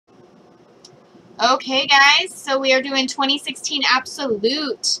Okay, guys, so we are doing 2016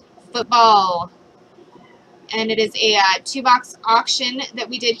 Absolute Football. And it is a 2-box auction that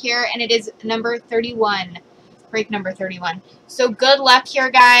we did here, and it is number 31. Break number 31. So good luck here,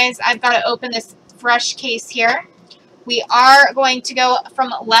 guys. I've got to open this fresh case here. We are going to go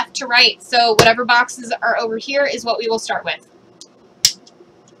from left to right, so whatever boxes are over here is what we will start with.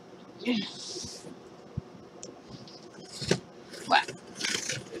 What?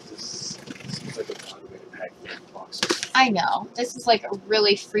 I know. This is like a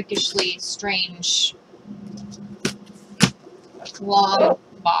really freakishly strange long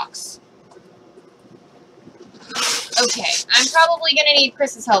box. Okay, I'm probably going to need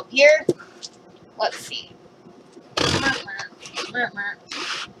Chris's help here. Let's see. You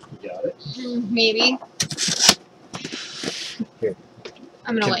got it? Maybe. Here.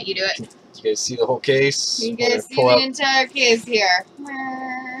 I'm going to let you do it. You guys see the whole case? You guys see the entire case here.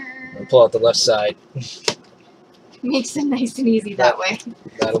 Pull out the left side. Makes it nice and easy that way.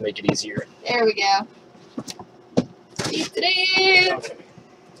 That'll make it easier. There we go. Okay.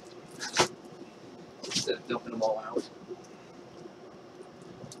 Instead of dumping them all out.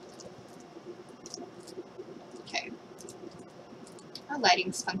 Okay. Our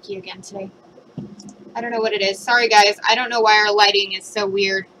lighting's funky again today. I don't know what it is. Sorry, guys. I don't know why our lighting is so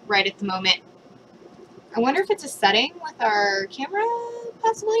weird right at the moment. I wonder if it's a setting with our camera,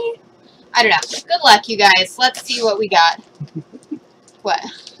 possibly? I don't know. Good luck, you guys. Let's see what we got. What?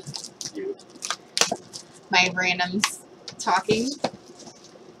 You. My randoms talking.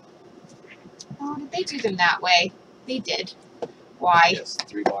 Oh, did they do them that way? They did. Why? Yes,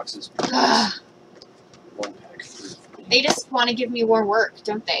 3 boxes. 1 pack. They just want to give me more work,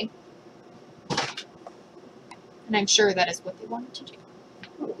 don't they? And I'm sure that is what they wanted to do.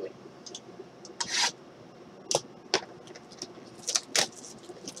 Probably.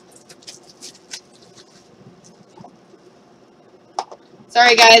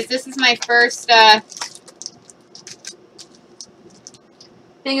 Sorry, guys. This is my first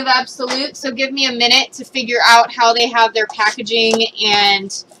thing of Absolute, so give me a minute to figure out how they have their packaging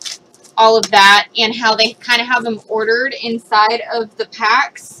and all of that, and how they kind of have them ordered inside of the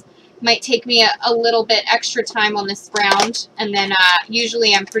packs. Might take me a little bit extra time on this round, and then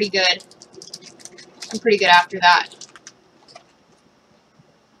usually I'm pretty good. I'm pretty good after that.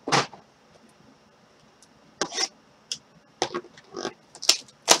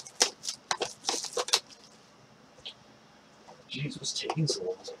 Jeez, what's taking so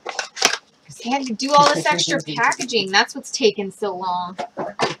long? Because they had to do all this extra packaging. That's what's taking so long.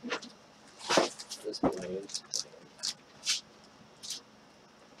 This blade.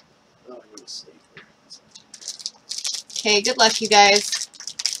 Oh, I need a stapler. Okay, good luck, you guys.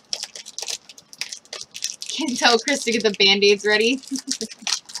 Can't tell Chris to get the Band-Aids ready.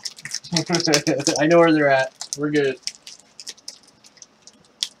 I know where they're at. We're good.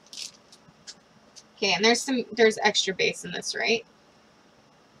 Okay, and there's extra base in this, right?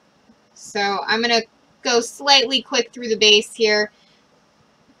 So I'm gonna go slightly quick through the base here.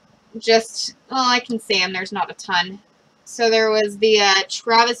 Just, well, I can say there's not a ton. So there was the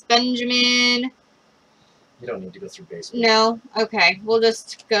Travis Benjamin. You don't need to go through base. No? Okay, we'll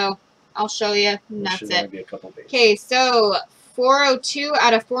just go. I'll show you, and that's it. Be a couple bases. Okay, so 402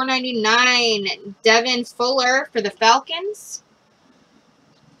 out of 499, Devin Fuller for the Falcons.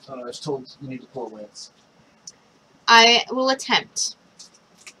 I was told you need to pull Lance. I will attempt,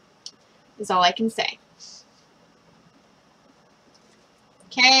 is all I can say.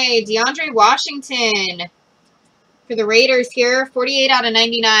 Okay, DeAndre Washington for the Raiders here, 48 out of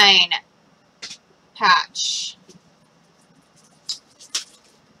 99. Patch.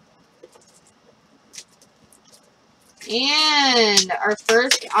 And our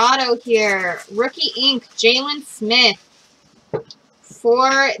first auto here, Rookie Ink, Jalen Smith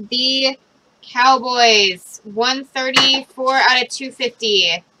for the Cowboys, 134 out of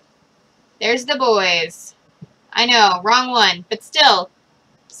 250. There's the boys. I know, wrong one, but still,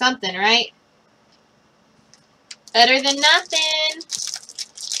 something, right? Better than nothing.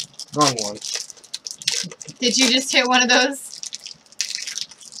 Wrong one. Did you just hit one of those?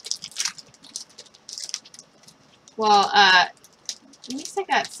 Well, at least I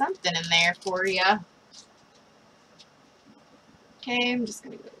got something in there for you. Okay, I'm just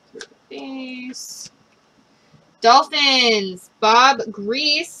going to go through the base. Dolphins, Bob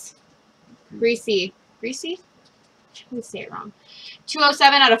Grease. Greasy. Greasy? Let me say it wrong.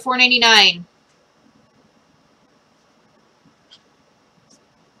 207 out of 499.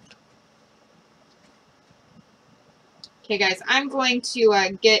 Okay, guys, I'm going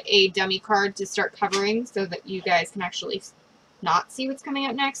to get a dummy card to start covering so that you guys can actually not see what's coming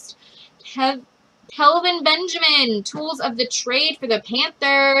up next. Kelvin Benjamin, Tools of the Trade for the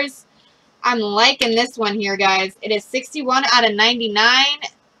Panthers. I'm liking this one here, guys. It is 61 out of 99.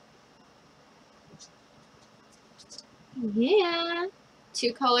 Yeah.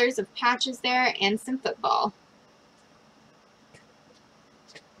 2 colors of patches there and some football.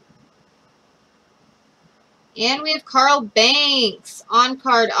 And we have Carl Banks,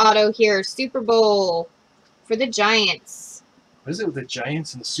 on-card auto here, Super Bowl for the Giants. What is it with the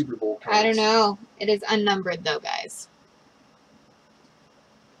Giants and the Super Bowl cards? I don't know. It is unnumbered, though, guys.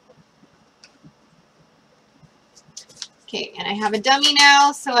 Okay, and I have a dummy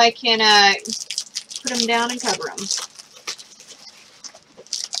now, so I can put them down and cover them.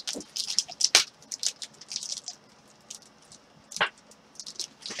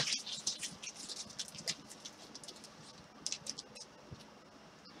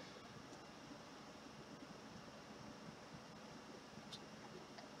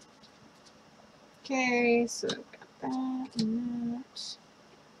 Okay, so I've got that and that.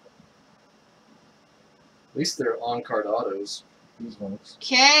 At least they're on-card autos, these ones.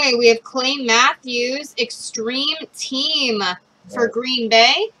 Okay, we have Clay Matthews, Extreme Team for Green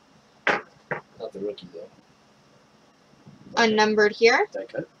Bay. Not the rookie, though. Unnumbered here. Die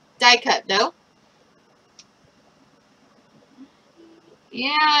cut. Die cut, though.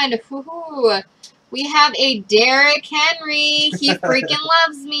 And whoo-hoo, we have a Derrick Henry. He freaking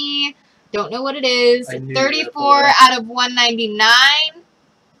loves me. Don't know what it is. 34 out of 199.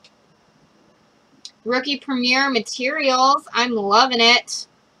 Rookie Premier Materials. I'm loving it.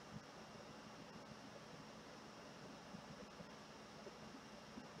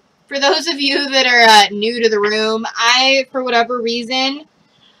 For those of you that are new to the room, I, for whatever reason,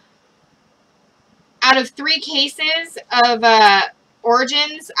 out of 3 cases of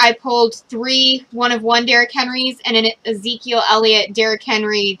Origins, I pulled 3 1-of-1 Derrick Henrys and an Ezekiel Elliott Derrick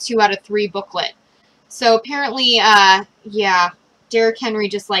Henry 2 out of 3 booklet. So apparently, yeah, Derrick Henry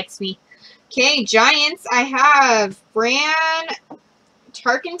just likes me. Okay, Giants, I have Fran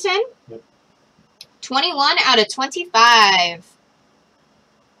Tarkenton. Yep. 21 out of 25.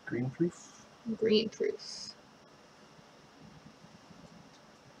 Green proof. Green proof.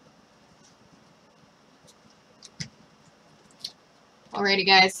 Alrighty,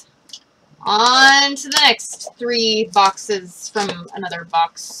 guys. On to the next 3 boxes from another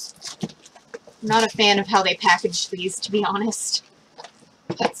box. I'm not a fan of how they package these, to be honest.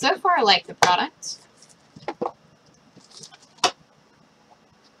 But so far, I like the product. Do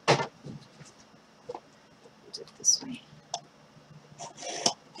it this way.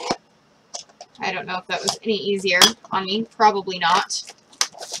 I don't know if that was any easier on me. Probably not.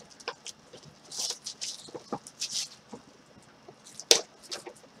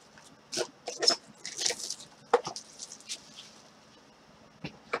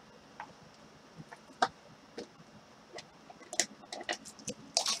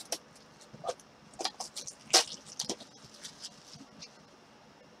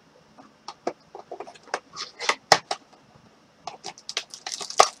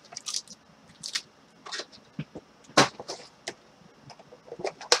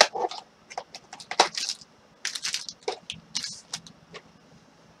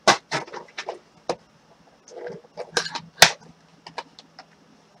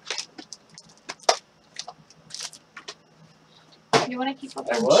 You want to keep up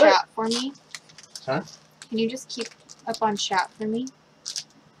on chat for me? Huh? Can you just keep up on chat for me?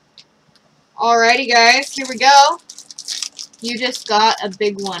 Alrighty, guys. Here we go. You just got a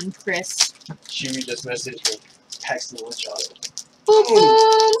big one, Chris. Chewy just messaged me. Paxton Lynch auto. Boom,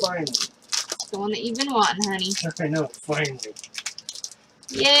 boom. Finally. The one that you've been wanting, honey. I know, finally.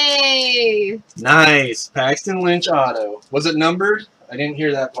 Yay! Nice. Paxton Lynch auto. Was it numbered? I didn't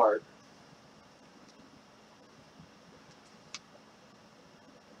hear that part.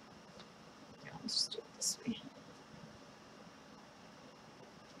 Let's just do it this way.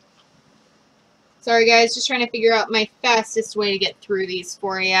 Sorry, guys. Just trying to figure out my fastest way to get through these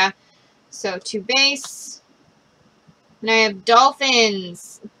for you. So, 2 base. And I have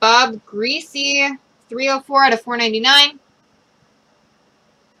Dolphins. Bob Greasy. 304 out of 499.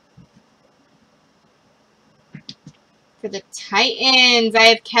 For the Titans, I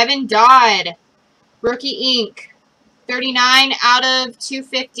have Kevin Dodd. Rookie Ink. 39 out of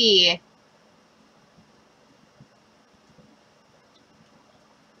 250.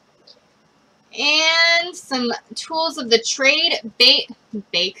 And some Tools of the Trade.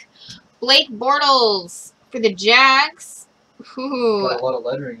 Blake Bortles for the Jags. Ooh. Got a lot of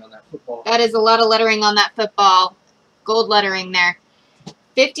lettering on that football. That is a lot of lettering on that football. Gold lettering there.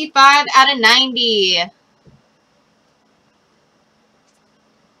 55 out of 90.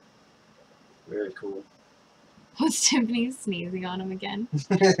 Very cool. Was Tiffany sneezing on him again?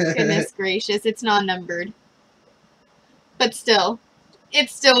 Goodness gracious, it's non-numbered. But still,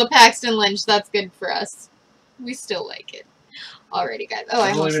 it's still a Paxton Lynch. That's good for us. We still like it. Alrighty, guys. Oh,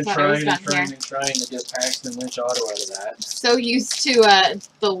 I almost thought I was done here. Trying to get Paxton Lynch auto out of that. So used to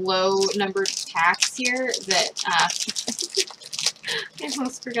the low numbered packs here that I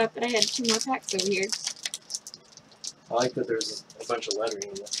almost forgot that I had 2 more packs over here. I like that there's a bunch of lettering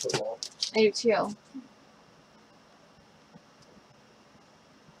in this football. I do too.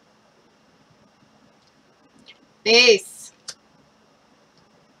 Base.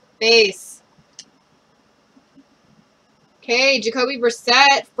 Base. Okay, Jacoby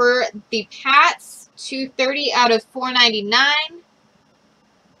Brissett for the Pats, 230 out of 499.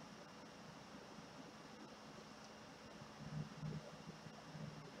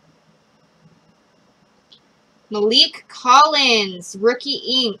 Malik Collins,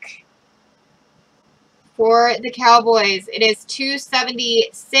 rookie ink for the Cowboys. It is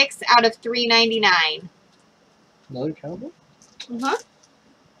 276 out of 399. Another Cowboy? Uh-huh.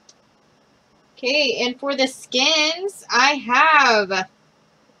 Okay, and for the Skins, I have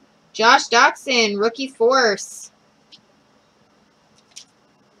Josh Doctson, rookie force.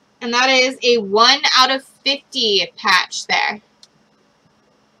 And that is a 1 out of 50 patch there.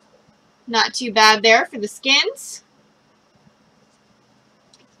 Not too bad there for the Skins.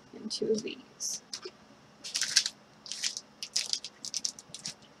 And 2 of these.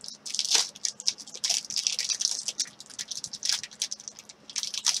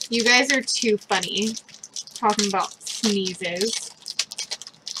 You guys are too funny talking about sneezes.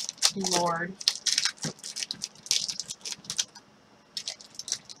 Lord.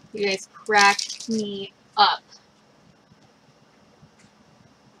 You guys crack me up.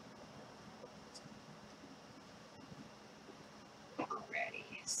 Alrighty.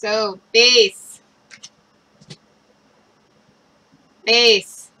 So, base.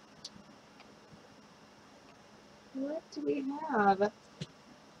 Base. What do we have?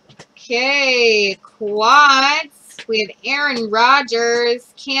 Okay, quads. We have Aaron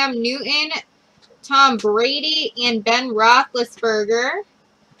Rodgers, Cam Newton, Tom Brady, and Ben Roethlisberger.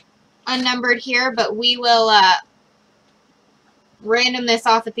 Unnumbered here, but we will random this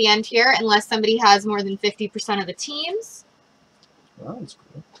off at the end here unless somebody has more than 50% of the teams. Well, that's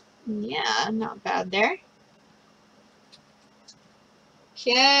cool. Yeah, not bad there.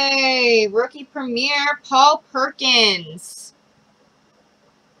 Okay, rookie premiere, Paul Perkins.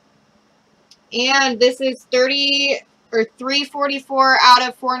 And this is 344 out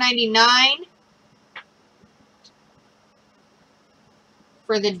of 499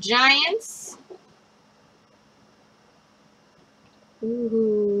 for the Giants.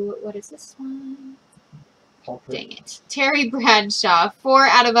 Ooh, what is this one? Dang it. Terry Bradshaw, 4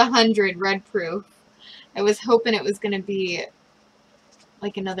 out of 100 red proof. I was hoping it was going to be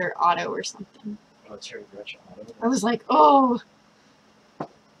like another auto or something. Oh, Terry Bradshaw auto. I was like, oh.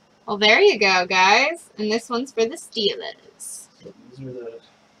 Well, there you go, guys. And this one's for the Steelers. So these are the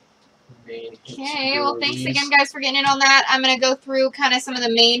main hits. Okay, well, thanks again, guys, for getting in on that. I'm going to go through kind of some of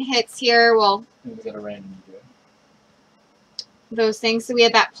the main hits here. Well, we got a random do it. Those things. So we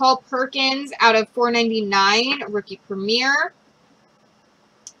had that Paul Perkins out of 499, rookie premiere.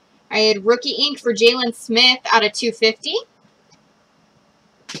 I had rookie ink for Jalen Smith out of 250.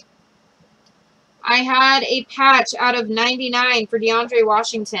 I had a patch out of 99 for DeAndre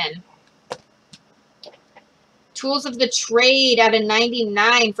Washington. Tools of the Trade out of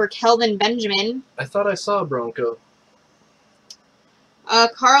 99 for Kelvin Benjamin. I thought I saw a Bronco.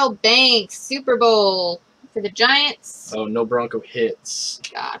 Carl Banks, Super Bowl for the Giants. Oh, no Bronco hits.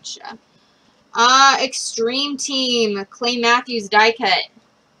 Gotcha. Extreme Team, Clay Matthews die cut.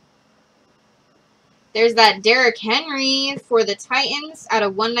 There's that Derrick Henry for the Titans out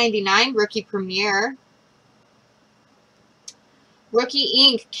of 199, rookie premiere. Rookie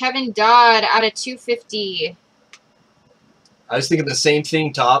ink, Kevin Dodd out of 250. I was thinking the same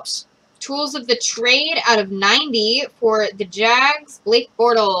thing, Tops. Tools of the Trade out of 90 for the Jags, Blake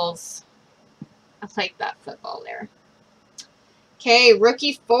Bortles. I like that football there. Okay,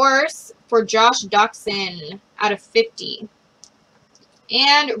 rookie force for Josh Doctson out of 50.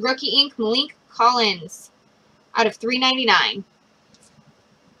 And rookie ink, Malik Collins out of 399.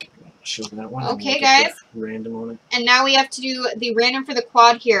 Show that one. Okay, guys. Random on it. And now we have to do the random for the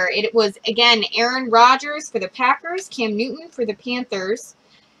quad here. It was, again, Aaron Rodgers for the Packers, Cam Newton for the Panthers.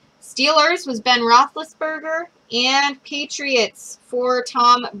 Steelers was Ben Roethlisberger, and Patriots for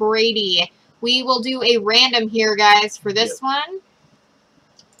Tom Brady. We will do a random here, guys, for this one.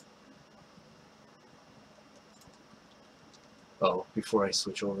 Oh, before I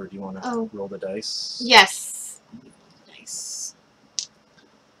switch over, do you want to roll the dice? Yes. Nice.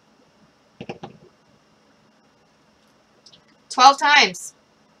 12 times.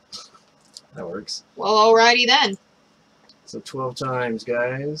 That works. Well, alrighty then. So 12 times,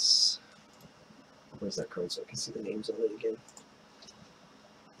 guys. Where's that card so I can see the names on it again?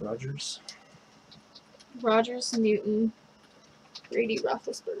 Rogers, Newton, Brady,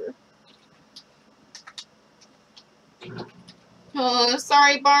 Roethlisberger. Oh,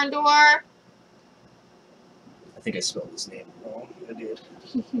 sorry, Barn Door. I think I spelled his name wrong. I did.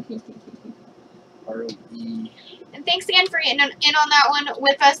 R-O-E. And thanks again for getting in on that one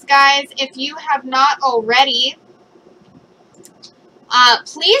with us, guys. If you have not already,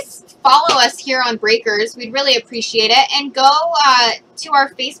 please follow us here on Breakers. We'd really appreciate it. And go to our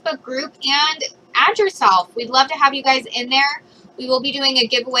Facebook group and add yourself. We'd love to have you guys in there. We will be doing a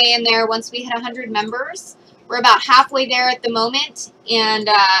giveaway in there once we hit 100 members. We're about halfway there at the moment. And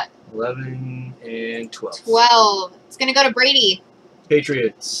 11 and 12. 12. It's going to go to Brady.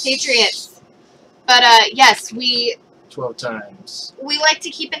 Patriots. But yes, 12 times. We like to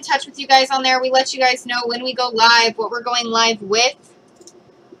keep in touch with you guys on there. We let you guys know when we go live, what we're going live with,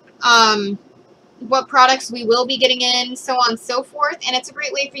 what products we will be getting in, so on and so forth. And it's a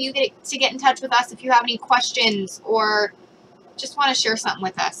great way for you to get in touch with us if you have any questions or just want to share something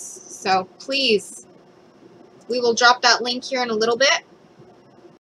with us. So please, we will drop that link here in a little bit.